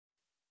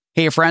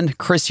Hey friend,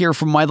 Chris here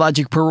from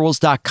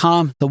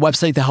MyLogicProRules.com, the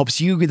website that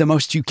helps you get the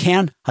most you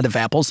can out of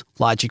Apple's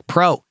Logic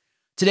Pro.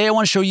 Today I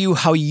want to show you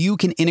how you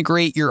can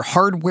integrate your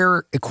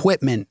hardware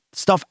equipment,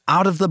 stuff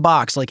out of the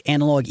box like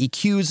analog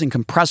EQs and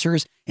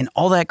compressors and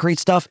all that great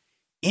stuff,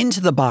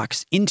 into the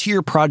box, into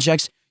your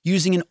projects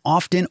using an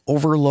often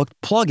overlooked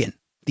plugin,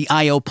 the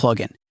I/O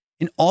plugin.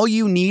 And all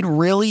you need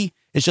really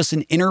is just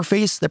an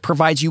interface that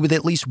provides you with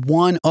at least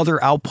one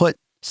other output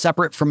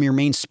separate from your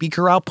main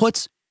speaker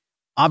outputs.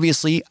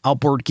 Obviously,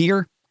 outboard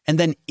gear, and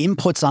then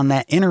inputs on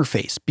that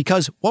interface.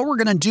 Because what we're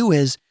going to do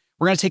is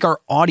we're going to take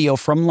our audio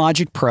from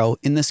Logic Pro,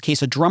 in this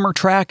case a drummer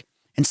track,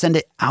 and send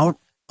it out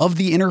of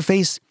the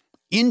interface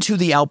into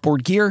the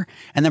outboard gear,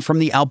 and then from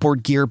the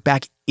outboard gear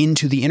back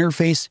into the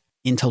interface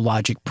into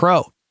Logic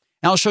Pro.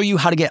 Now I'll show you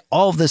how to get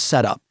all of this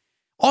set up.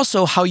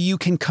 Also, how you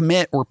can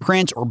commit or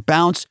print or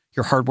bounce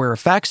your hardware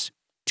effects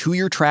to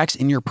your tracks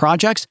in your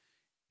projects,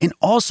 and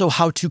also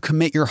how to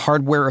commit your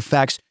hardware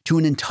effects to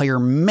an entire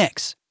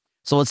mix.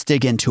 So let's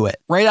dig into it.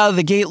 Right out of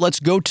the gate, let's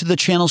go to the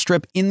channel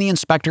strip in the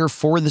inspector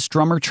for this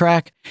drummer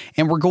track.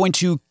 And we're going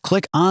to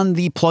click on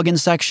the plugin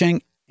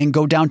section and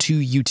go down to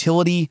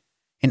Utility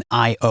and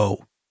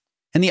I/O.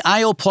 And the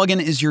I/O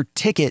plugin is your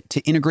ticket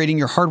to integrating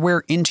your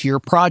hardware into your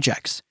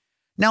projects.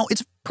 Now,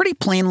 it's pretty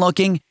plain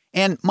looking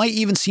and might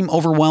even seem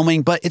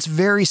overwhelming, but it's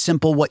very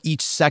simple what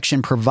each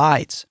section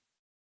provides.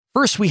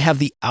 First, we have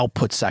the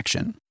output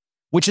section,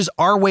 which is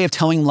our way of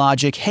telling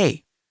Logic,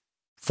 hey,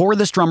 for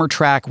this drummer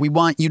track, we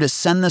want you to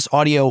send this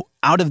audio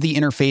out of the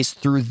interface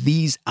through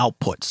these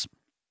outputs.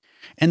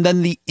 And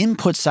then the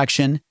input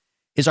section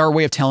is our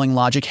way of telling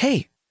Logic,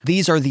 hey,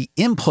 these are the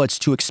inputs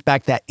to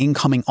expect that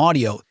incoming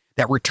audio,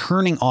 that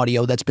returning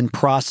audio that's been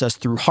processed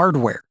through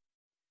hardware.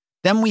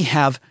 Then we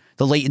have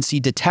the latency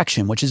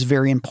detection, which is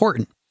very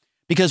important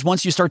because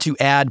once you start to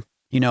add,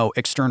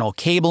 external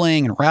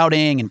cabling and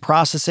routing and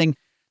processing,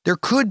 there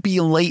could be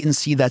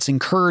latency that's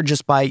incurred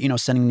just by,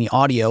 sending the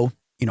audio,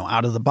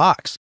 out of the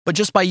box. But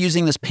just by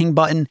using this ping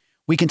button,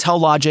 we can tell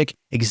Logic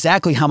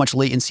exactly how much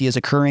latency is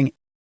occurring.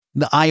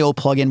 The I/O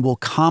plugin will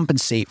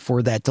compensate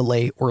for that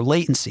delay or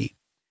latency.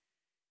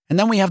 And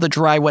then we have the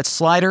dry-wet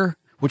slider,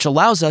 which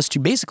allows us to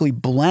basically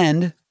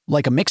blend,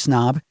 like a mix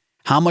knob,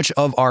 how much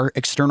of our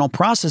external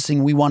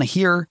processing we want to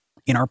hear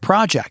in our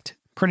project.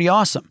 Pretty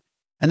awesome.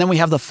 And then we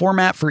have the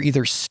format for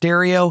either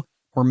stereo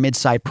or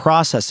mid-side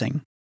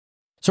processing.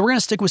 So we're going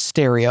to stick with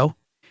stereo.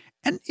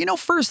 And,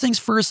 first things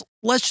first,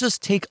 let's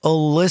just take a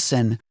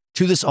listen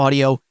to this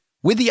audio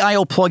with the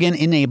I/O plugin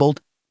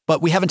enabled,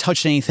 but we haven't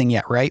touched anything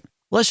yet, right?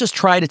 Let's just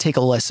try to take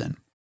a listen.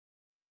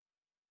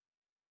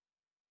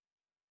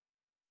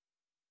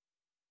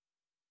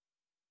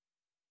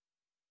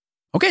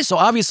 Okay, so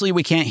obviously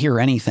we can't hear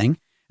anything,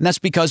 and that's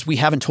because we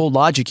haven't told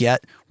Logic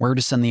yet where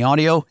to send the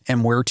audio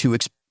and where to,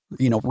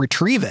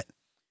 retrieve it.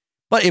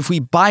 But if we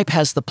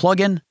bypass the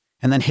plugin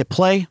and then hit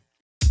play,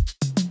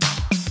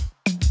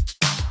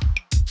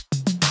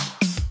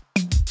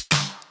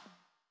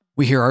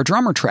 we hear our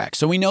drummer track.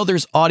 So we know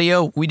there's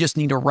audio, we just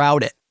need to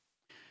route it.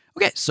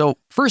 Okay, so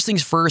first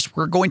things first,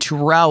 we're going to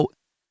route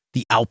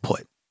the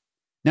output.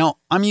 Now,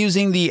 I'm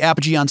using the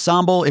Apogee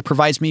Ensemble. It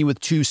provides me with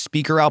 2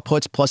 speaker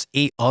outputs plus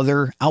 8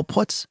 other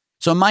outputs.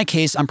 So in my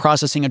case, I'm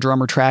processing a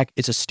drummer track.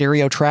 It's a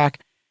stereo track,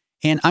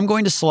 and I'm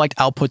going to select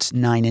outputs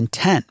 9 and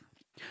 10.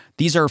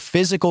 These are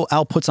physical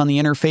outputs on the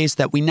interface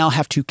that we now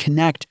have to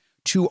connect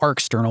to our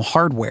external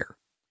hardware.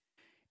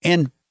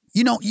 And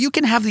you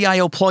can have the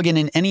I/O plugin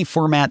in any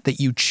format that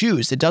you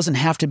choose. It doesn't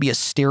have to be a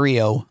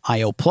stereo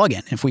I/O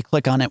plugin. If we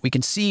click on it, we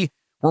can see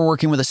we're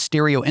working with a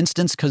stereo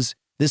instance because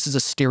this is a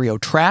stereo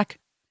track.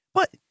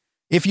 But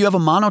if you have a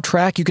mono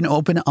track, you can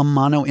open a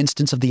mono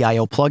instance of the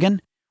I/O plugin.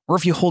 Or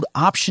if you hold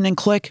Option and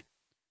click,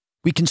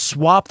 we can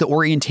swap the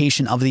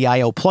orientation of the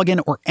I/O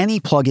plugin or any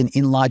plugin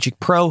in Logic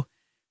Pro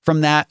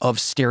from that of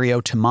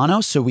stereo to mono.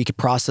 So we could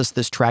process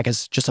this track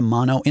as just a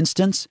mono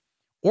instance.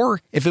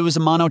 Or if it was a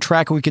mono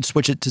track, we could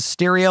switch it to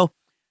stereo.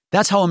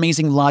 That's how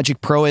amazing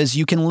Logic Pro is.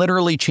 You can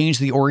literally change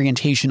the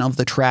orientation of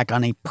the track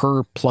on a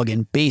per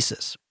plugin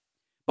basis.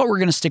 But we're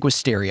going to stick with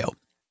stereo.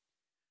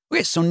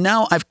 Okay, so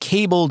now I've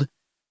cabled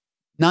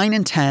 9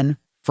 and 10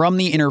 from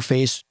the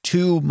interface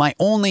to my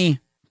only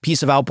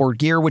piece of outboard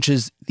gear, which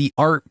is the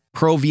ART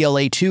Pro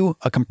VLA2,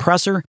 a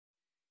compressor.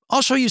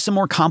 I'll show you some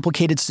more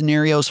complicated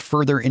scenarios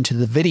further into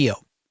the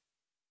video.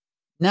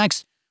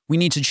 Next, we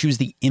need to choose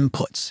the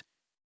inputs.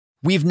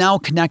 We've now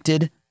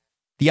connected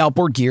the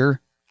outboard gear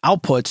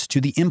outputs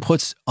to the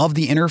inputs of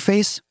the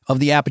interface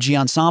of the Apogee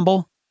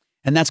Ensemble,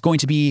 and that's going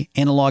to be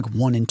analog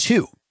 1 and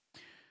 2.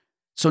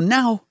 So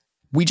now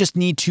we just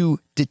need to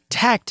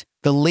detect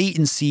the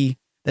latency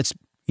that's,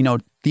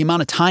 the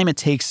amount of time it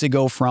takes to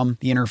go from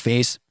the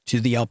interface to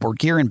the outboard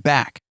gear and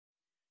back.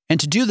 And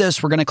to do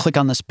this, we're going to click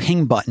on this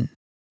ping button.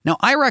 Now,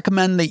 I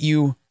recommend that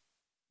you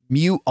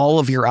mute all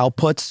of your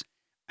outputs.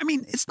 I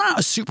mean, it's not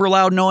a super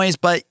loud noise,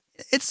 but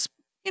it's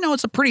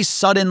a pretty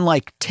sudden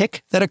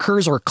tick that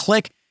occurs or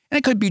click, and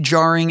it could be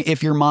jarring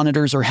if your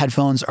monitors or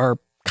headphones are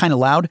kind of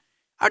loud.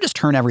 I'll just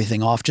turn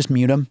everything off, just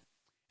mute them.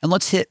 And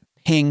let's hit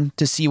ping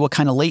to see what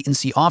kind of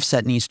latency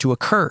offset needs to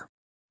occur.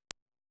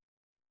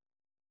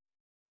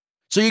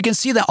 So you can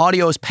see that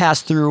audio is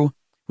passed through.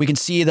 We can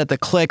see that the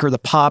click or the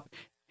pop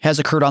has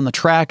occurred on the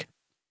track.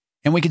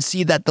 And we can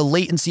see that the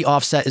latency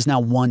offset is now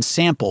 1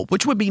 sample,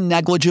 which would be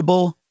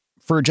negligible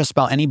for just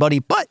about anybody.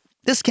 But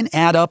this can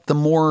add up the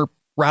more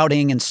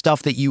routing and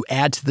stuff that you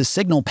add to the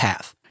signal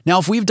path. Now,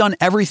 if we've done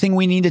everything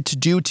we needed to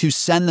do to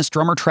send this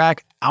drummer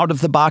track out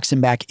of the box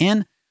and back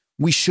in,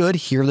 we should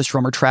hear this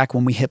drummer track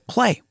when we hit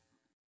play.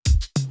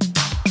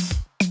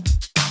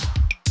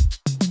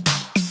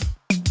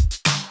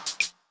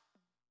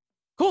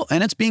 Cool,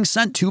 and it's being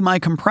sent to my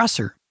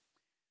compressor.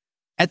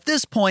 At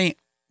this point,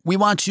 we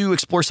want to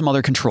explore some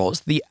other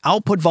controls. The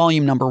output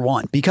volume number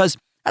 1, because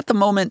at the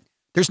moment,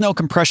 there's no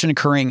compression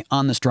occurring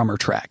on this drummer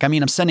track. I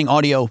mean, I'm sending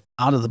audio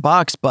out of the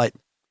box, but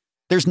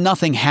there's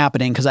nothing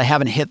happening because I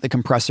haven't hit the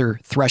compressor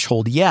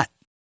threshold yet.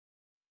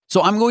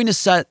 So I'm going to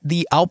set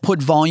the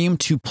output volume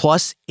to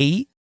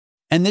 +8,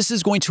 and this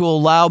is going to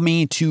allow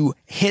me to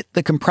hit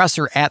the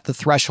compressor at the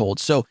threshold.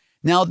 So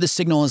now the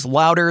signal is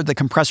louder, the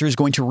compressor is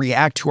going to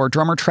react to our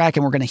drummer track,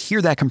 and we're going to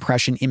hear that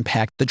compression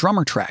impact the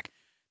drummer track.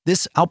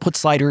 This output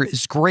slider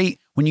is great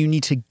when you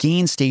need to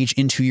gain stage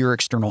into your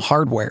external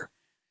hardware.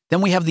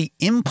 Then we have the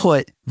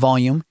input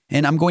volume,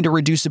 and I'm going to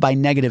reduce it by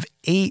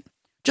 -8,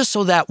 just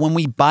so that when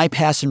we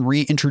bypass and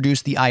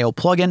reintroduce the I/O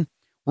plugin,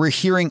 we're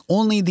hearing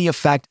only the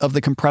effect of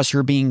the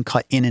compressor being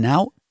cut in and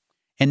out,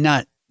 and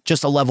not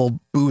just a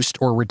level boost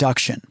or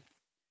reduction.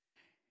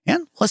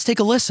 And let's take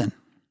a listen.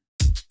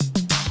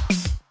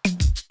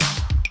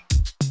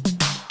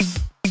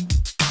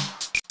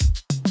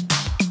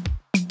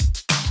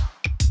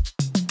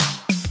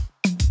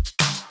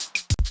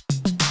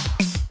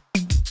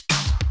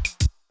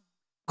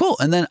 Cool,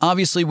 and then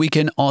obviously we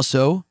can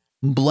also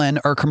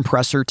blend our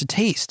compressor to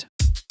taste.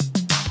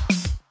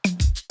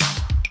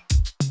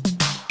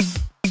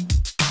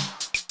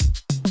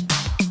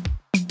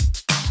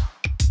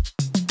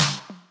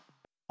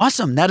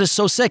 Awesome, that is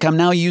so sick. I'm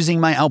now using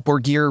my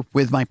outboard gear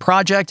with my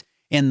project,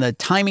 and the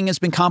timing has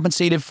been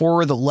compensated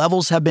for, the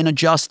levels have been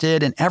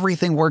adjusted, and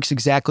everything works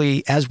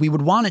exactly as we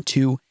would want it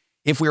to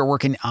if we were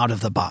working out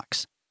of the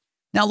box.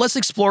 Now let's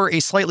explore a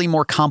slightly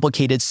more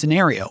complicated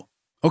scenario.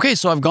 Okay,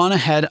 so I've gone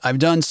ahead, I've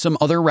done some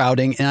other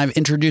routing, and I've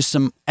introduced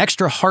some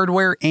extra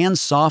hardware and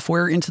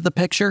software into the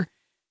picture.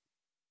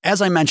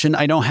 As I mentioned,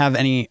 I don't have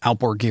any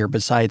outboard gear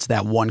besides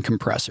that one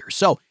compressor.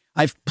 So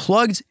I've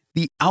plugged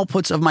the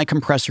outputs of my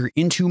compressor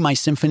into my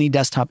Symphony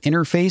desktop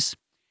interface,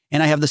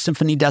 and I have the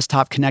Symphony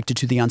desktop connected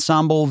to the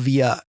Ensemble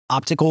via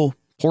optical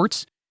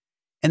ports,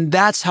 and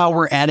that's how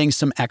we're adding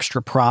some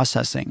extra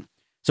processing.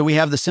 So we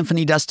have the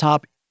Symphony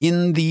desktop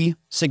in the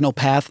signal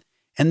path,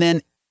 and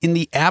then in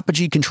the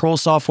Apogee control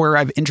software,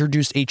 I've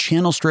introduced a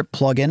channel strip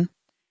plugin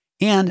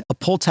and a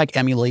Pultec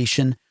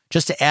emulation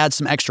just to add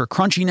some extra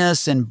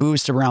crunchiness and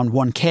boost around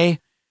 1K.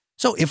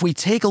 So if we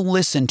take a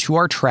listen to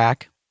our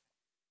track,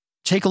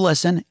 take a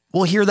listen,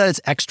 we'll hear that it's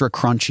extra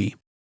crunchy.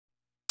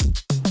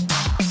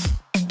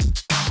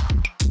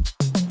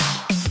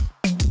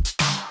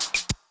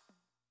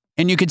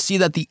 And you can see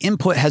that the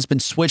input has been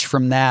switched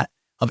from that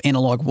of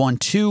analog 1-2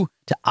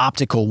 to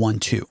optical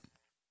 1-2.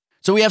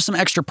 So we have some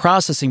extra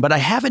processing, but I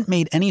haven't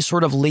made any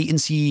sort of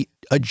latency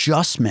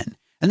adjustment.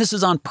 And this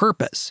is on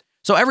purpose.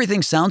 So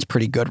everything sounds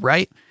pretty good,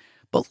 right?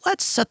 But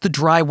let's set the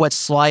dry wet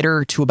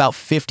slider to about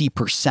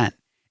 50%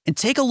 and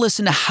take a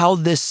listen to how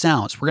this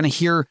sounds. We're going to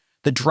hear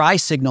the dry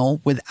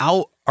signal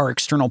without our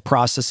external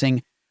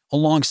processing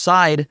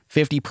alongside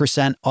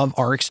 50% of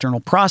our external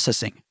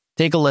processing.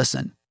 Take a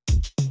listen.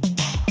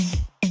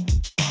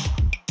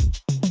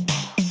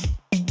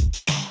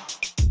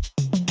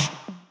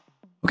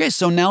 Okay,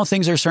 so now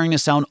things are starting to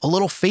sound a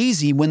little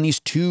phasey when these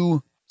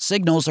two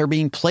signals are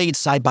being played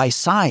side by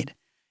side.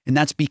 And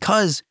that's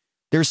because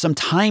there's some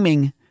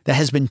timing that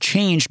has been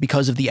changed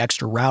because of the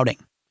extra routing.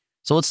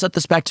 So let's set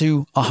this back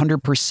to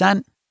 100%.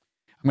 I'm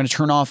going to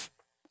turn off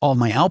all of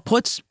my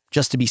outputs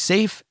just to be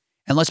safe.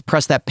 And let's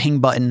press that ping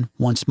button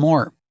once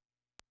more.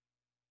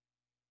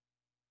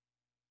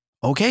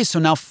 Okay, so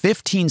now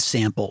 15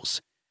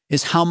 samples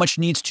is how much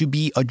needs to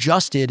be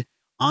adjusted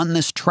on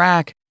this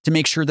track to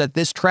make sure that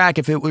this track,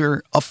 if it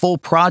were a full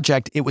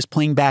project, it was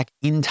playing back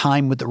in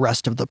time with the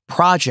rest of the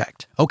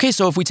project. Okay,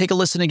 so if we take a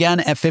listen again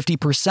at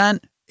 50%,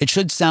 it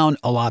should sound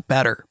a lot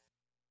better.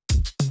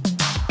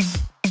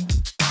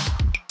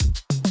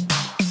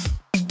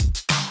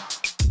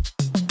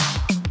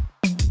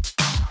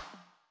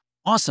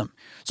 Awesome.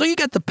 So you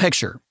get the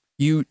picture.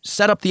 You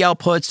set up the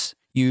outputs,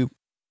 you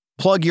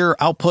plug your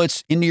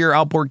outputs into your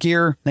outboard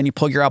gear, then you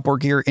plug your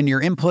outboard gear into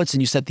your inputs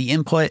and you set the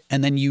input,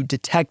 and then you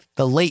detect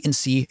the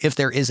latency if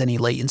there is any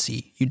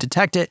latency. You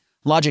detect it,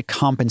 Logic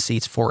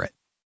compensates for it.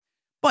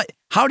 But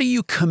how do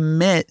you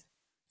commit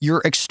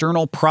your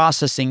external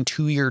processing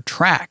to your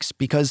tracks?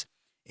 Because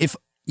if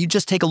you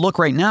just take a look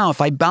right now, if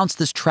I bounce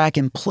this track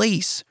in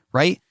place,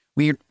 right,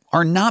 we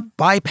are not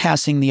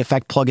bypassing the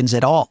effect plugins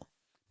at all.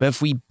 But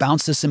if we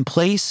bounce this in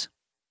place,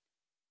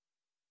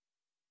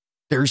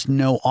 there's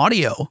no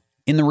audio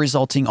in the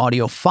resulting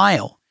audio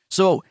file.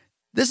 So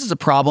This is a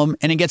problem,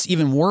 and it gets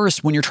even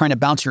worse when you're trying to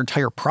bounce your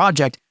entire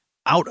project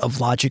out of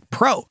Logic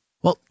Pro.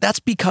 Well,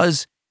 that's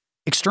because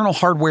external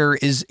hardware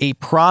is a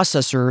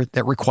processor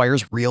that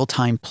requires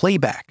real-time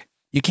playback.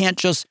 You can't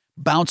just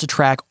bounce a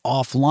track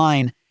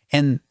offline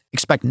and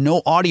expect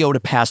no audio to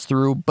pass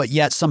through, but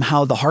yet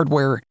somehow the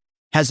hardware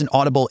has an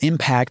audible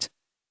impact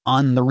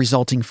on the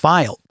resulting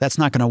file. That's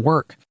not going to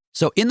work.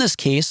 So in this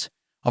case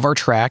of our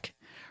track,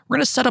 we're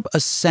going to set up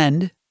a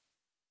send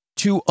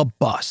to a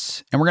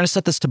bus, and we're going to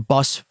set this to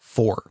bus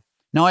 4.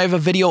 Now I have a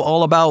video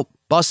all about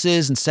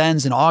buses and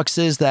sends and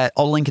auxes that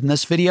I'll link in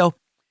this video.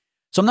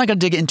 So I'm not going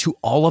to dig into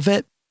all of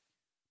it,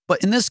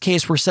 but in this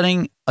case, we're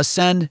setting a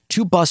send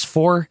to bus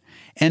 4,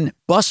 and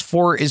bus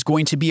 4 is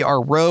going to be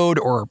our road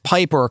or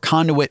pipe or a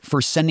conduit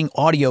for sending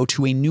audio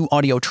to a new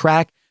audio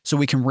track so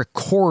we can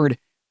record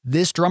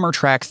this drummer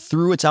track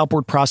through its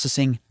outboard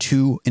processing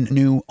to a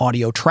new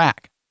audio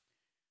track.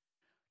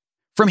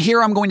 From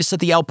here, I'm going to set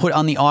the output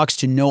on the aux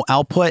to no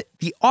output.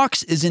 The aux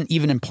isn't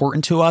even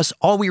important to us.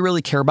 All we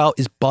really care about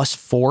is bus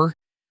 4,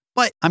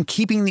 but I'm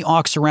keeping the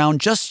aux around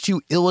just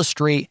to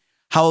illustrate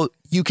how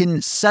you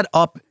can set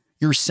up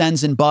your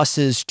sends and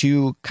buses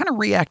to kind of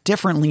react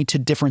differently to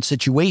different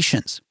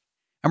situations.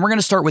 And we're going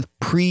to start with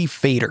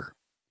pre-fader.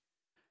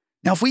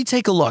 Now, if we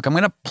take a look, I'm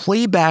going to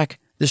play back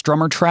this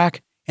drummer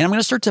track, and I'm going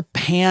to start to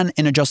pan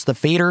and adjust the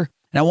fader.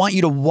 And I want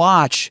you to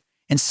watch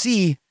and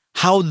see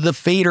how the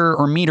fader,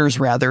 or meters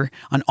rather,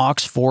 on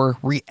aux 4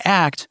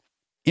 react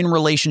in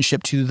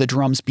relationship to the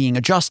drums being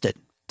adjusted.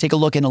 Take a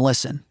look and a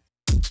listen.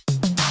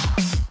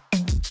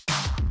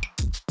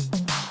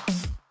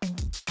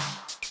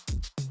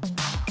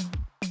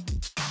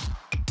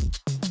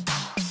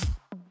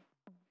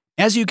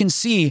 As you can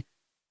see,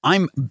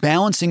 I'm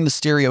balancing the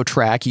stereo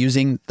track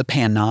using the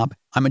pan knob.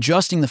 I'm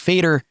adjusting the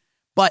fader,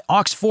 but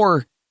aux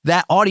 4,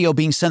 that audio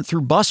being sent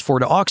through bus 4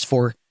 to aux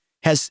 4,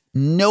 has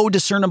no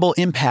discernible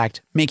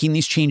impact making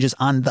these changes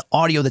on the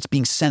audio that's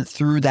being sent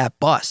through that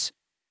bus.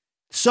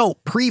 So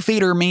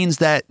pre-fader means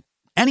that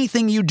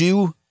anything you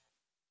do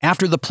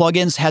after the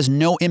plugins has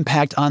no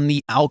impact on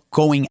the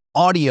outgoing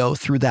audio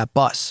through that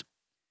bus.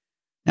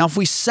 Now, if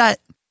we set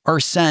our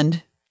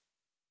send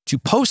to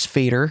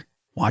post-fader,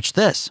 watch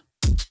this.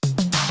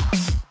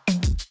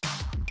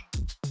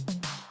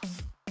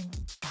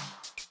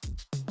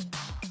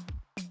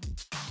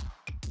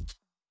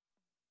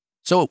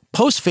 So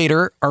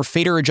post-fader, our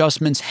fader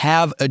adjustments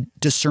have a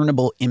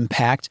discernible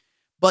impact,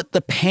 but the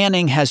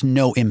panning has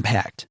no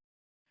impact.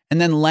 And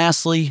then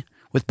lastly,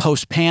 with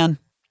post-pan,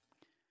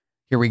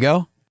 here we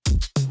go.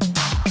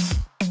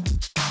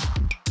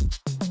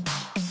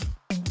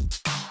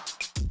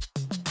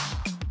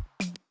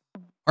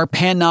 Our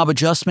pan knob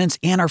adjustments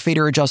and our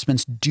fader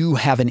adjustments do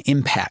have an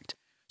impact.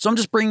 So I'm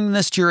just bringing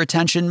this to your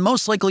attention.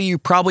 Most likely you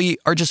probably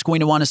are just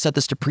going to want to set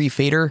this to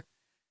pre-fader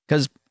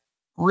because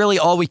really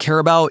all we care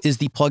about is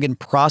the plugin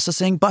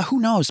processing, but who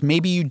knows,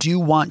 maybe you do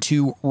want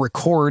to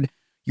record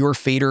your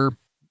fader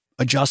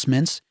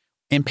adjustments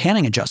and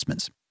panning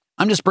adjustments.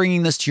 I'm just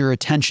bringing this to your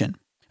attention.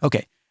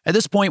 Okay, at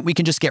this point, we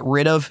can just get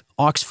rid of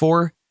aux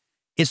 4.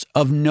 It's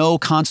of no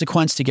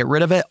consequence to get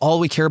rid of it. All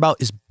we care about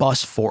is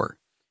bus 4.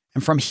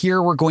 And from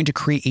here, we're going to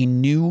create a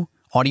new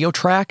audio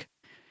track,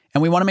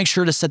 and we want to make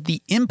sure to set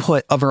the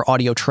input of our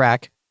audio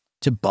track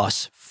to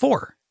bus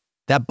 4,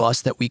 that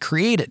bus that we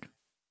created.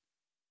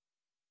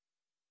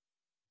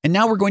 And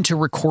now we're going to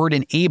record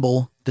and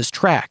enable this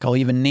track. I'll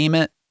even name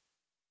it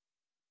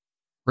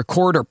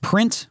record or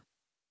print.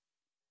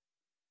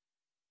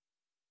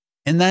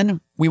 And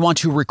then we want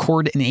to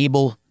record and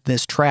enable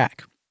this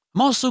track.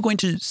 I'm also going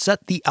to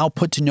set the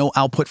output to no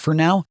output for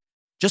now,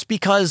 just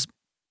because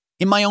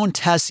in my own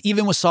tests,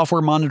 even with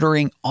software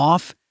monitoring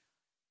off,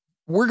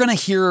 we're going to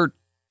hear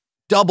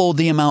double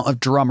the amount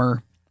of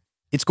drummer.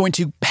 It's going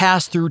to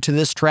pass through to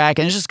this track,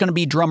 and it's just going to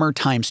be drummer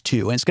times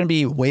 2, and it's going to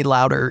be way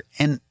louder,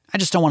 and I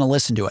just don't want to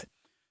listen to it.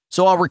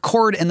 So I'll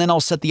record and then I'll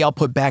set the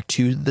output back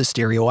to the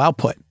stereo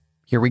output.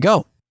 Here we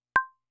go.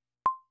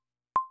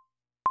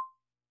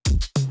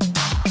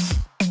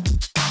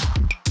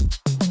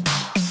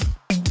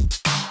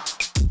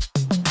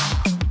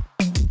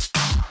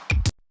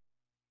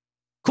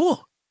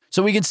 Cool.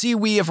 So we can see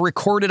we have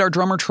recorded our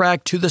drummer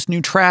track to this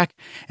new track.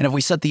 And if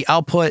we set the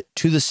output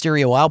to the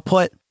stereo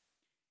output,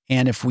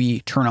 and if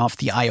we turn off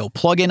the I/O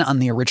plugin on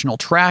the original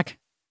track,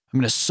 I'm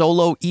going to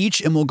solo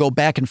each and we'll go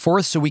back and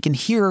forth so we can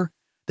hear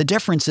the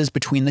differences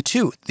between the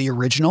two, the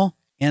original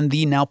and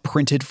the now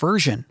printed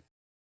version.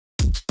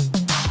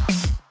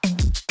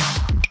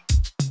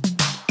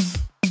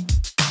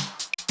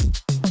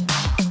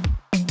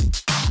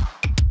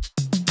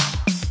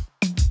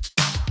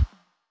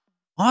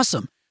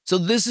 Awesome. So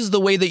this is the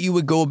way that you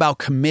would go about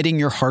committing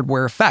your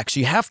hardware effects.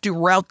 You have to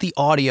route the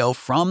audio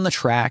from the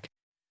track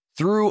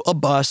through a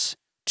bus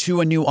to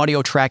a new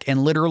audio track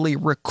and literally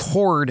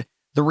record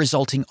the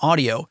resulting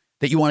audio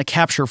that you want to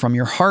capture from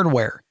your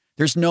hardware.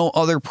 There's no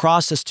other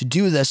process to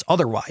do this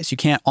otherwise. You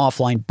can't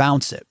offline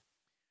bounce it.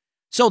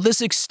 So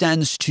this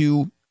extends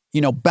to,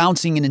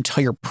 bouncing an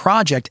entire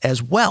project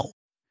as well.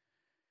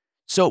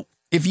 So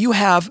if you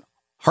have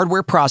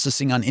hardware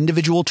processing on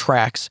individual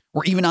tracks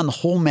or even on the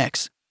whole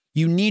mix,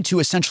 you need to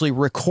essentially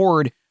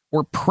record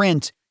or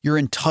print your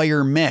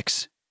entire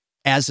mix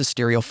as a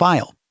stereo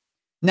file.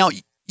 Now,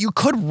 you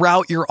could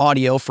route your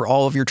audio for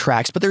all of your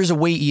tracks, but there's a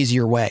way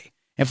easier way.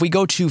 If we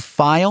go to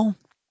File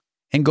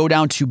and go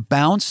down to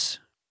Bounce,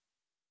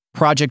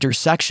 Project or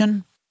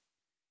Section,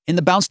 in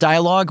the Bounce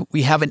dialog,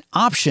 we have an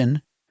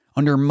option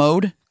under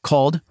Mode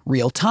called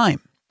Real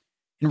Time.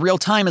 And real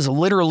time is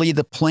literally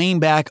the playing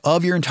back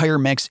of your entire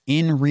mix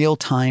in real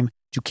time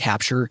to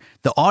capture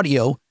the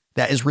audio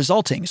that is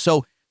resulting.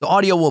 So the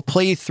audio will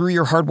play through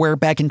your hardware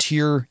back into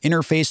your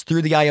interface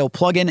through the I/O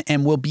plugin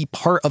and will be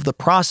part of the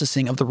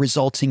processing of the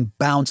resulting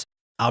bounce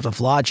out of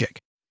Logic.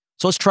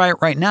 So let's try it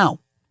right now.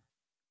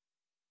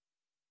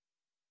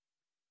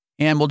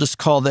 And we'll just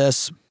call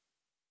this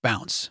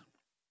Bounce.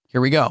 Here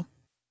we go.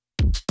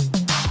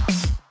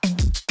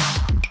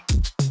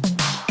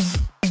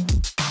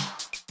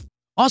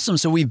 Awesome.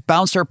 So we've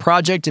bounced our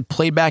project. It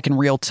played back in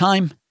real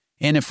time.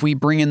 And if we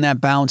bring in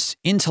that bounce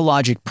into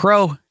Logic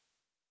Pro,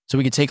 so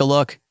we can take a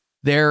look,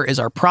 there is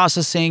our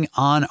processing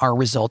on our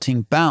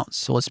resulting bounce.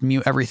 So let's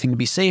mute everything to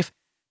be safe.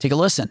 Take a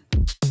listen.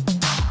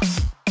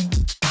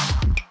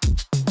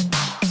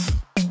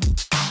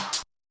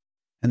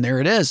 And there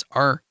it is.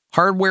 Our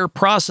hardware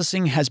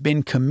processing has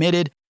been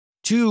committed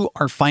to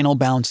our final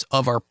bounce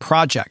of our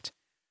project.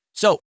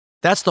 So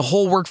that's the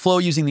whole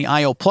workflow using the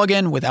I/O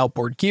plugin with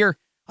outboard gear.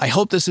 I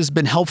hope this has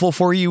been helpful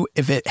for you.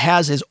 If it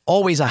has, as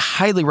always, I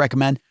highly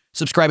recommend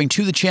subscribing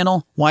to the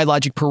channel, Why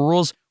Logic Pro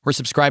Rules, or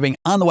subscribing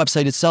on the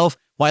website itself,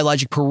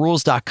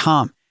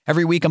 whylogicprorules.com.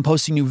 Every week I'm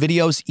posting new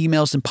videos,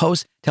 emails, and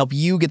posts to help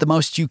you get the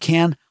most you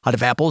can out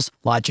of Apple's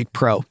Logic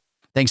Pro.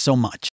 Thanks so much.